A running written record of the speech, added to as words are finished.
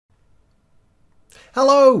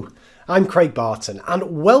Hello, I'm Craig Barton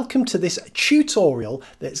and welcome to this tutorial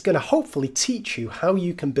that's going to hopefully teach you how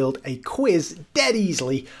you can build a quiz dead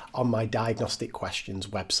easily on my Diagnostic Questions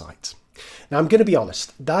website. Now I'm going to be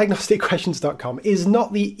honest, diagnosticquestions.com is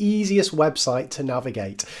not the easiest website to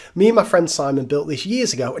navigate. Me and my friend Simon built this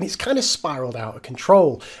years ago and it's kind of spiraled out of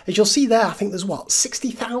control. As you'll see there, I think there's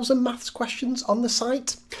 60,000 maths questions on the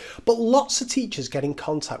site. But lots of teachers get in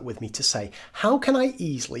contact with me to say, how can I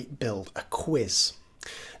easily build a quiz?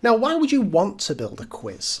 Now, why would you want to build a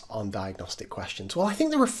quiz on Diagnostic Questions? Well, I think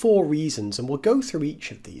there are 4 reasons and we'll go through each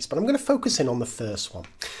of these, but I'm going to focus in on the first one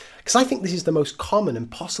because I think this is the most common and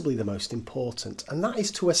possibly the most important, and that is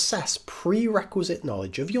to assess prerequisite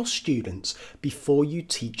knowledge of your students before you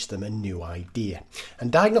teach them a new idea.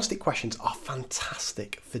 And Diagnostic Questions are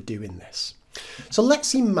fantastic for doing this. So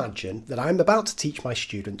let's imagine that I'm about to teach my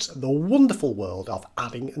students the wonderful world of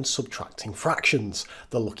adding and subtracting fractions,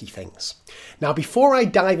 the lucky things. Now, before I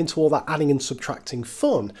dive into all that adding and subtracting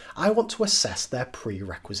fun, I want to assess their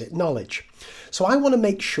prerequisite knowledge. So I want to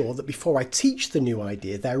make sure that before I teach the new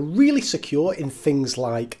idea, they're really secure in things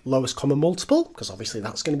like lowest common multiple, because obviously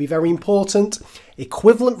that's going to be very important,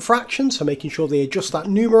 equivalent fractions, so making sure they adjust that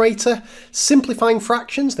numerator, simplifying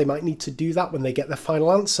fractions, they might need to do that when they get their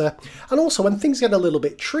final answer, and also when things get a little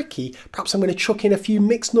bit tricky, perhaps I'm going to chuck in a few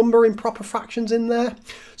mixed number improper fractions in there.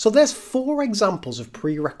 So there's 4 examples of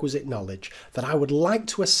prerequisite knowledge that I would like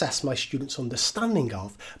to assess my students' understanding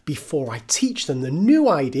of before I teach them the new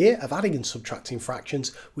idea of adding and subtracting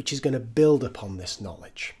fractions, which is going to build upon this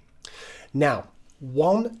knowledge. Now,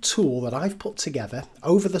 one tool that I've put together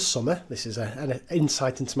over the summer, this is an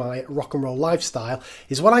insight into my rock and roll lifestyle,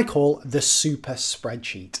 is what I call the Super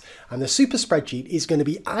Spreadsheet. And the Super Spreadsheet is going to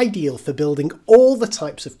be ideal for building all the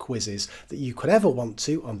types of quizzes that you could ever want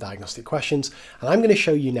to on Diagnostic Questions. And I'm going to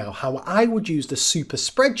show you now how I would use the Super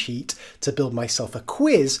Spreadsheet to build myself a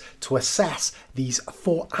quiz to assess these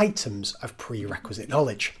 4 items of prerequisite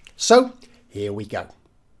knowledge. So here we go.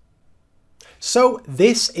 So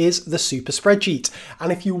this is the Super Spreadsheet,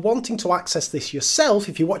 and if you're wanting to access this yourself,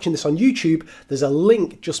 if you're watching this on YouTube, there's a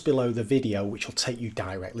link just below the video which will take you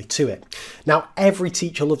directly to it. Now, every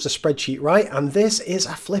teacher loves a spreadsheet, right? And this is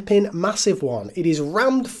a flipping massive one. It is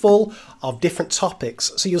rammed full of different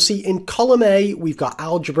topics. So you'll see in column A, we've got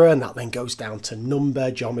algebra, and that then goes down to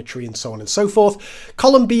number, geometry, and so on and so forth.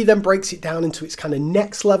 Column B then breaks it down into its kind of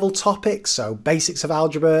next level topics, so basics of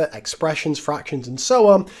algebra, expressions, fractions, and so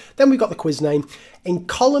on. Then we've got the quiz name. In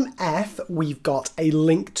column F, we've got a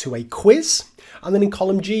link to a quiz. And then in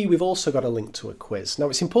column G, we've also got a link to a quiz. Now,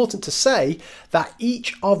 it's important to say that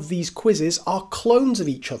each of these quizzes are clones of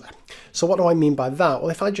each other. So what do I mean by that? Well,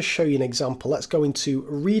 if I just show you an example, let's go into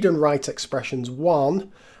read and write expressions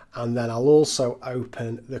 1, and then I'll also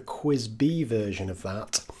open the quiz B version of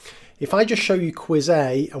that. If I just show you quiz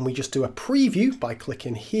A and we just do a preview by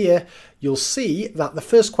clicking here, you'll see that the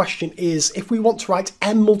first question is if we want to write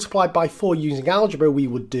m multiplied by 4 using algebra, we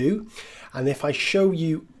would do. And if I show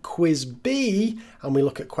you quiz B and we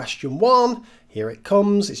look at question 1, here it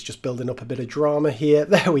comes. It's just building up a bit of drama here.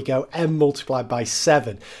 There we go, m multiplied by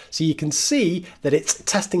 7. So you can see that it's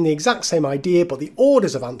testing the exact same idea, but the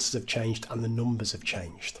orders of answers have changed and the numbers have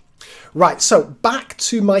changed. Right, so back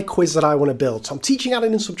to my quiz that I want to build. So I'm teaching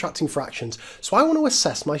adding and subtracting fractions, so I want to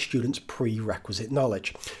assess my students' prerequisite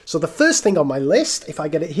knowledge. So the first thing on my list, if I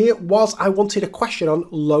get it here, was I wanted a question on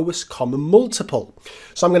lowest common multiple.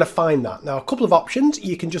 So I'm going to find that. Now, a couple of options.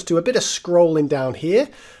 You can just do a bit of scrolling down here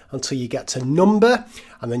until you get to number,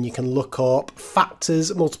 and then you can look up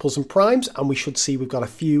factors, multiples and primes, and we should see we've got a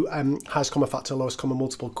few highest common factor, lowest common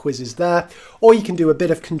multiple quizzes there. Or you can do a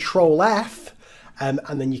bit of Control F,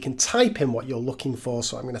 and then you can type in what you're looking for.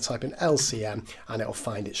 So I'm going to type in LCM and it'll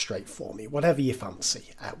find it straight for me, whatever you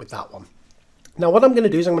fancy with that one. Now what I'm going to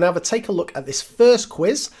do is I'm going to take a look at this first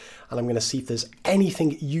quiz and I'm going to see if there's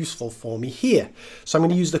anything useful for me here. So I'm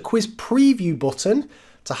going to use the quiz preview button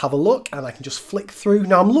to have a look, and I can just flick through.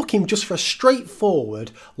 Now I'm looking just for a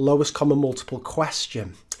straightforward lowest common multiple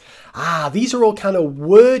question. These are all kind of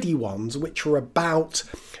wordy ones which are about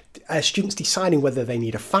students deciding whether they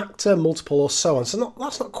need a factor, multiple, or so on. So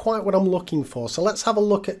that's not quite what I'm looking for. So let's have a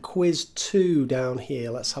look at quiz 2 down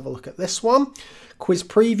here. Let's have a look at this one. Quiz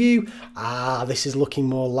preview. This is looking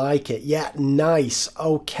more like it. Yeah, nice.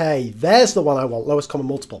 Okay, there's the one I want, lowest common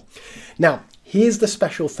multiple. Now, here's the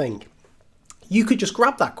special thing. You could just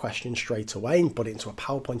grab that question straight away and put it into a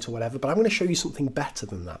PowerPoint or whatever, but I'm going to show you something better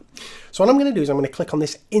than that. So what I'm going to do is I'm going to click on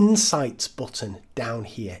this Insights button down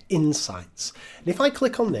here, Insights. And if I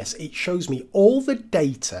click on this, it shows me all the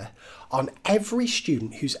data on every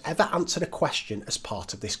student who's ever answered a question as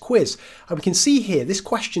part of this quiz. And we can see here, this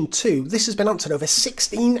question 2, this has been answered over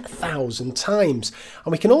 16,000 times.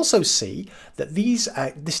 And we can also see that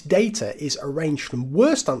this data is arranged from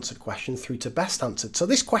worst answered question through to best answered. So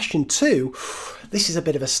this question 2, this is a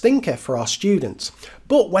bit of a stinker for our students.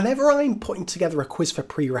 But whenever I'm putting together a quiz for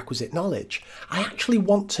prerequisite knowledge, I actually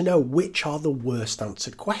want to know which are the worst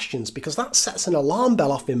answered questions, because that sets an alarm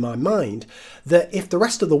bell off in my mind that if the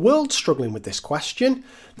rest of the world's struggling with this question,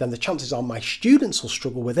 then the chances are my students will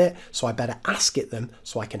struggle with it, so I better ask it them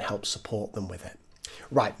so I can help support them with it.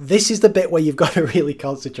 Right, this is the bit where you've got to really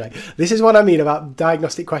concentrate. This is what I mean about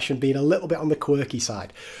diagnostic question being a little bit on the quirky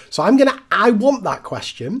side. So I want that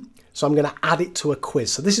question, so I'm going to add it to a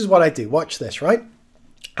quiz. So this is what I do. Watch this, right?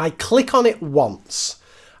 I click on it once,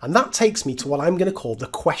 and that takes me to what I'm going to call the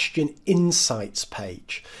Question Insights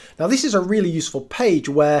page. Now, this is a really useful page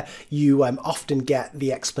where you often get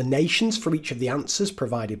the explanations for each of the answers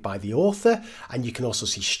provided by the author, and you can also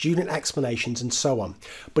see student explanations and so on.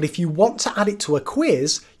 But if you want to add it to a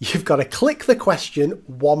quiz, you've got to click the question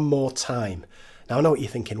one more time. Now, I know what you're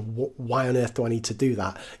thinking, why on earth do I need to do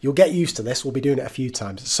that? You'll get used to this, we'll be doing it a few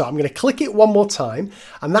times. So I'm going to click it one more time,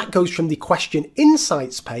 and that goes from the Question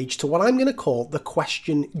Insights page to what I'm going to call the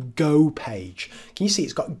Question Go page. Can you see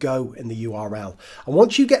it's got Go in the URL? And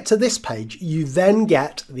once you get to this page, you then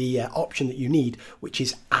get the option that you need, which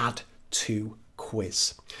is Add to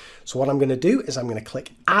Quiz. So what I'm going to do is I'm going to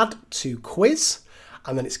click Add to Quiz.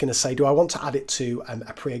 And then it's going to say, do I want to add it to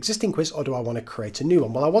a pre-existing quiz, or do I want to create a new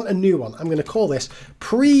one? Well, I want a new one. I'm going to call this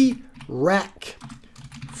Prereq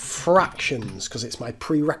Fractions, because it's my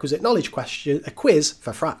prerequisite knowledge question, a quiz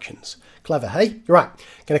for fractions. Clever, hey? Right,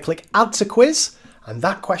 I'm going to click Add to Quiz, and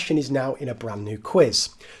that question is now in a brand new quiz.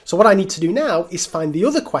 So what I need to do now is find the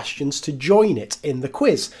other questions to join it in the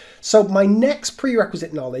quiz. So my next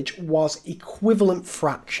prerequisite knowledge was equivalent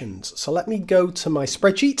fractions. So let me go to my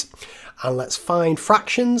spreadsheet and let's find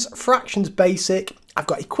fractions, fractions basic. I've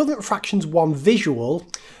got equivalent fractions 1 visual.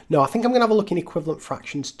 No, I think I'm going to have a look in equivalent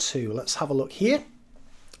fractions 2. Let's have a look here.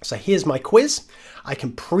 So here's my quiz. I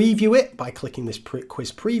can preview it by clicking this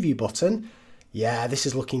quiz preview button. Yeah, this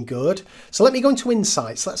is looking good. So let me go into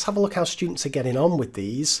Insights. Let's have a look how students are getting on with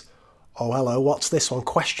these. Oh, hello, what's this one?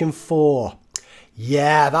 Question 4.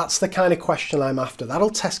 Yeah, that's the kind of question I'm after.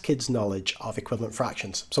 That'll test kids' knowledge of equivalent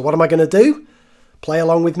fractions. So what am I going to do? Play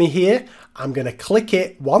along with me here. I'm going to click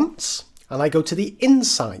it once, and I go to the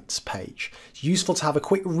Insights page. It's useful to have a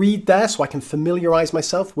quick read there so I can familiarise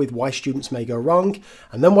myself with why students may go wrong.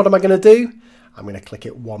 And then what am I going to do? I'm going to click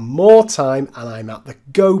it one more time, and I'm at the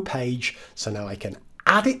Go page. So now I can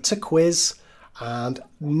add it to quiz, and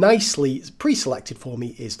nicely pre-selected for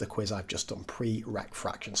me is the quiz I've just done, Prereq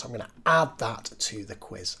Fractions. So I'm going to add that to the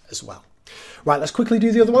quiz as well. Right, let's quickly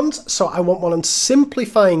do the other ones. So I want one on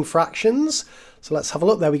simplifying fractions. So let's have a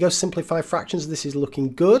look. There we go, simplify fractions. This is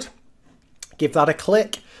looking good. Give that a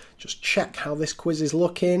click. Just check how this quiz is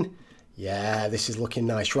looking. Yeah, this is looking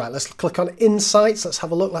nice. Right, let's click on Insights. Let's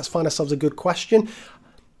have a look. Let's find ourselves a good question.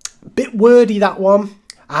 Bit wordy, that one.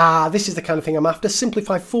 This is the kind of thing I'm after.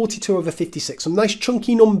 Simplify 42 over 56. Some nice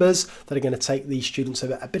chunky numbers that are going to take these students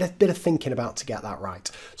a bit of thinking about to get that right.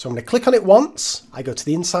 So I'm going to click on it once. I go to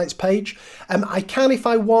the Insights page. I can, if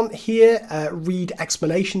I want here, read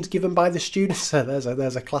explanations given by the students.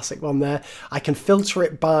 There's a classic one there. I can filter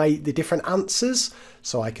it by the different answers.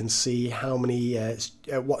 So I can see how many,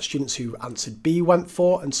 what students who answered B went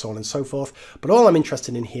for, and so on and so forth. But all I'm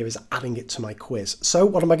interested in here is adding it to my quiz. So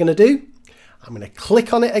what am I going to do? I'm going to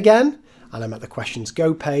click on it again, and I'm at the Questions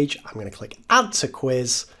Go page. I'm going to click Add to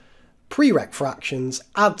Quiz, Prereq Fractions,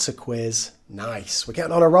 Add to Quiz. Nice, we're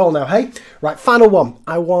getting on a roll now, hey? Right, final one.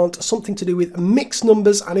 I want something to do with mixed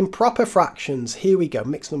numbers and improper fractions. Here we go,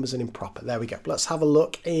 mixed numbers and improper. There we go. Let's have a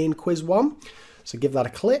look in Quiz 1. So give that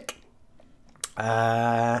a click.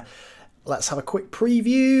 Let's have a quick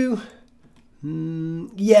preview.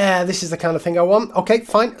 Yeah, this is the kind of thing I want. Okay,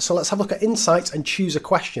 fine. So let's have a look at Insights and choose a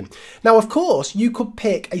question. Now, of course, you could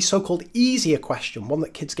pick a so-called easier question, one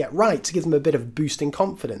that kids get right, to give them a bit of boost in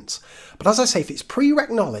confidence. But as I say, if it's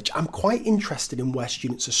prereq knowledge, I'm quite interested in where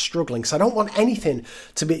students are struggling. So I don't want anything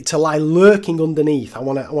to lie lurking underneath. I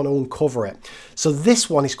want to uncover it. So this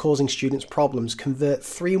one is causing students problems. Convert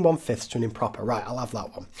 3 1/5 to an improper. Right, I'll have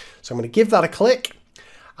that one. So I'm going to give that a click.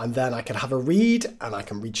 And then I can have a read, and I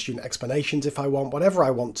can read student explanations if I want, whatever I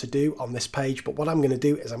want to do on this page. But what I'm going to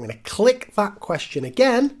do is I'm going to click that question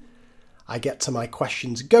again. I get to my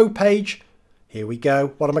Questions Go page. Here we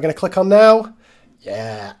go. What am I going to click on now?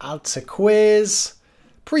 Yeah, Add to Quiz,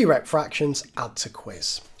 Prereq Fractions, Add to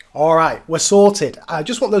Quiz. All right, we're sorted. I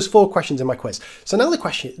just want those 4 questions in my quiz. So now the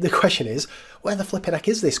question is, where the flipping heck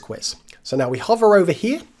is this quiz? So now we hover over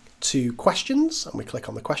here to questions and we click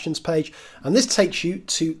on the questions page, and this takes you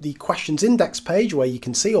to the questions index page where you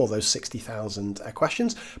can see all those 60,000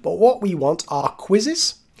 questions. But what we want are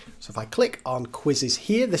quizzes. So if I click on quizzes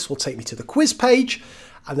here, this will take me to the quiz page.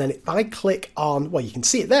 And then if I click on, well, you can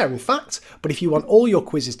see it there, in fact, but if you want all your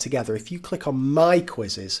quizzes together, if you click on My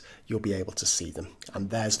Quizzes, you'll be able to see them.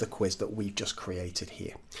 And there's the quiz that we've just created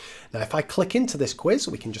here. Now, if I click into this quiz,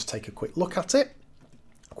 we can just take a quick look at it,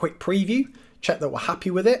 a quick preview, check that we're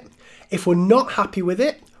happy with it. If we're not happy with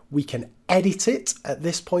it, we can edit it at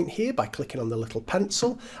this point here by clicking on the little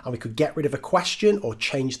pencil, and we could get rid of a question or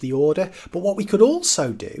change the order. But what we could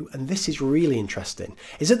also do, and this is really interesting,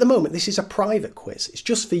 is at the moment this is a private quiz. It's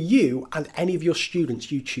just for you and any of your students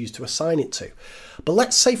you choose to assign it to. But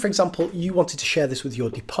let's say, for example, you wanted to share this with your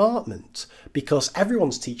department because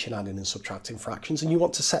everyone's teaching adding and subtracting fractions, and you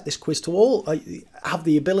want to set this quiz to all, have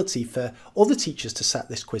the ability for other teachers to set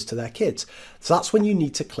this quiz to their kids. So that's when you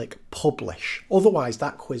need to click publish. Otherwise,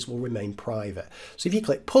 that quiz will remain private. So if you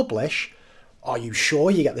click publish, are you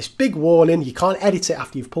sure? You get this big warning, you can't edit it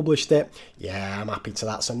after you've published it. Yeah, I'm happy to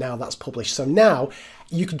that. So now that's published. So now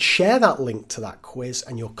you could share that link to that quiz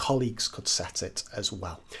and your colleagues could set it as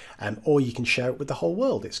well. Or you can share it with the whole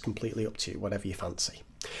world. It's completely up to you, whatever you fancy.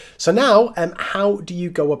 So now, how do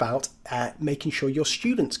you go about making sure your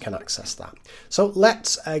students can access that? So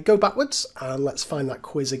let's go backwards and let's find that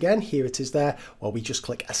quiz again. Here it is there. Well, we just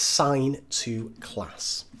click Assign to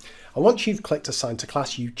Class. And once you've clicked Assign to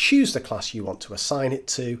Class, you choose the class you want to assign it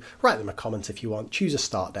to, write them a comment if you want, choose a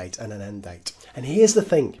start date and an end date. And here's the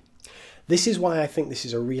thing. This is why I think this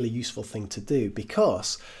is a really useful thing to do,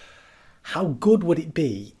 because how good would it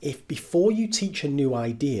be if before you teach a new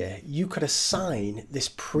idea, you could assign this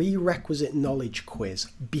prerequisite knowledge quiz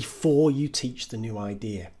before you teach the new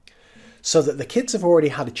idea? So that the kids have already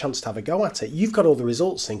had a chance to have a go at it. You've got all the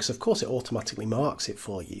results in, because of course it automatically marks it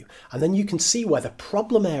for you. And then you can see where the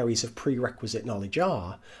problem areas of prerequisite knowledge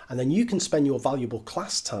are. And then you can spend your valuable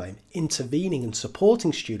class time intervening and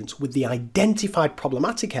supporting students with the identified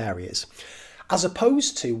problematic areas. As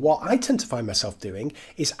opposed to what I tend to find myself doing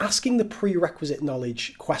is asking the prerequisite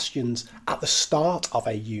knowledge questions at the start of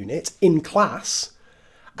a unit in class.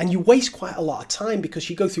 And you waste quite a lot of time because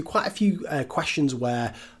you go through quite a few questions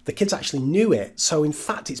where the kids actually knew it. So in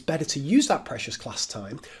fact, it's better to use that precious class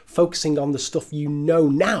time focusing on the stuff you know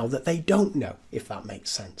now that they don't know, if that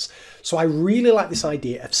makes sense. So I really like this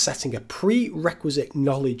idea of setting a prerequisite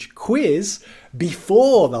knowledge quiz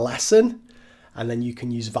before the lesson, and then you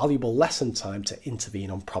can use valuable lesson time to intervene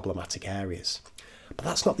on problematic areas. But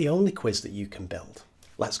that's not the only quiz that you can build.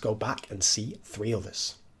 Let's go back and see 3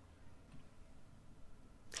 others.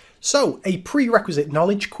 So a prerequisite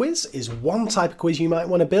knowledge quiz is one type of quiz you might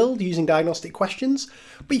want to build using diagnostic questions,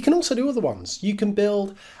 but you can also do other ones. You can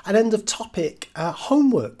build an end of topic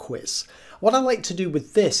homework quiz. What I like to do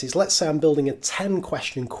with this is, let's say I'm building a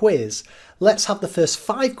 10-question quiz. Let's have the first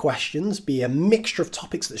 5 questions be a mixture of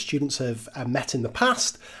topics that students have met in the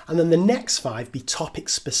past, and then the next 5 be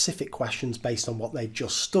topic-specific questions based on what they've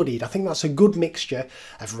just studied. I think that's a good mixture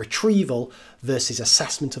of retrieval versus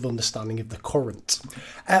assessment of understanding of the current.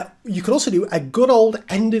 You could also do a good old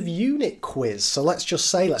end-of-unit quiz. So let's just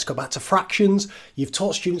say, let's go back to fractions. You've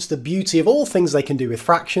taught students the beauty of all things they can do with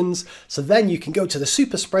fractions. So then you can go to the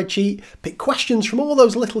Super Spreadsheet, pick questions from all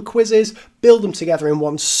those little quizzes, build them together in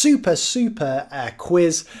one super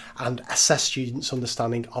quiz, and assess students'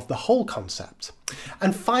 understanding of the whole concept.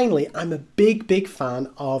 And finally, I'm a big fan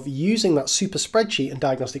of using that Super Spreadsheet and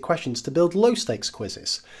Diagnostic Questions to build low stakes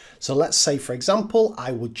quizzes. So let's say, for example,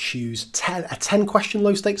 I would choose a 10-question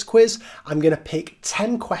low stakes quiz. I'm going to pick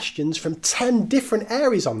 10 questions from 10 different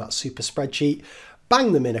areas on that Super Spreadsheet,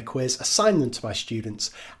 bang them in a quiz, assign them to my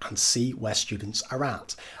students, and see where students are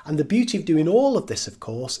at. And the beauty of doing all of this, of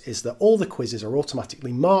course, is that all the quizzes are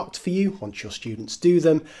automatically marked for you once your students do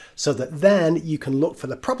them, so that then you can look for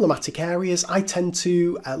the problematic areas. I tend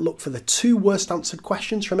to look for the 2 worst answered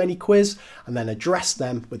questions from any quiz and then address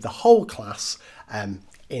them with the whole class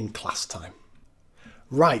in class time.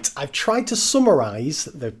 Right, I've tried to summarise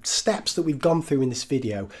the steps that we've gone through in this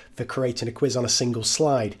video for creating a quiz on a single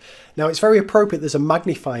slide. Now, it's very appropriate there's a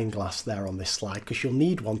magnifying glass there on this slide because you'll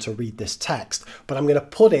need one to read this text, but I'm going to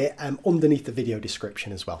put it underneath the video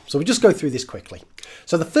description as well. So we'll just go through this quickly.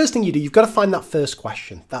 So the first thing you do, you've got to find that first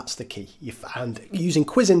question. That's the key. And using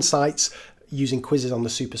Quiz Insights, using quizzes on the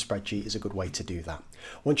Super Spreadsheet is a good way to do that.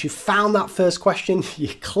 Once you've found that first question, you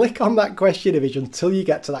click on that question image until you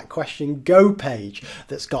get to that question go page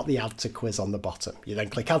that's got the Add to Quiz on the bottom. You then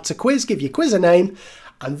click Add to Quiz, give your quiz a name,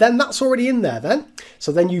 and then that's already in there then.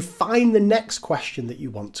 So then you find the next question that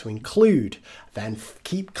you want to include. Then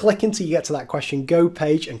keep clicking till you get to that question go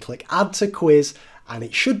page and click Add to Quiz, and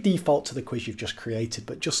it should default to the quiz you've just created,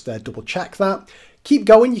 but just double check that. Keep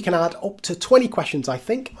going, you can add up to 20 questions, I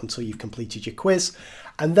think, until you've completed your quiz.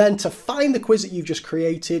 And then to find the quiz that you've just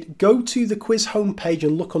created, go to the quiz homepage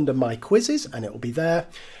and look under My Quizzes, and it will be there.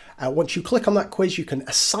 Once you click on that quiz, you can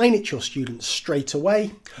assign it to your students straight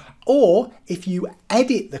away. Or if you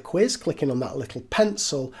edit the quiz, clicking on that little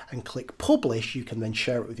pencil and click Publish, you can then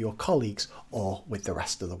share it with your colleagues or with the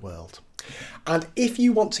rest of the world. And if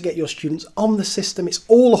you want to get your students on the system, it's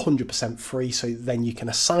all 100% free, so then you can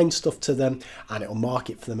assign stuff to them and it'll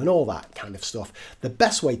mark it for them and all that kind of stuff. The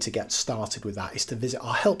best way to get started with that is to visit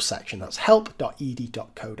our help section. That's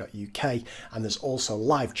help.ed.co.uk, and there's also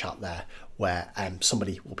live chat there where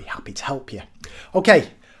somebody will be happy to help you. Okay,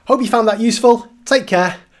 hope you found that useful. Take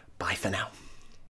care. Bye for now.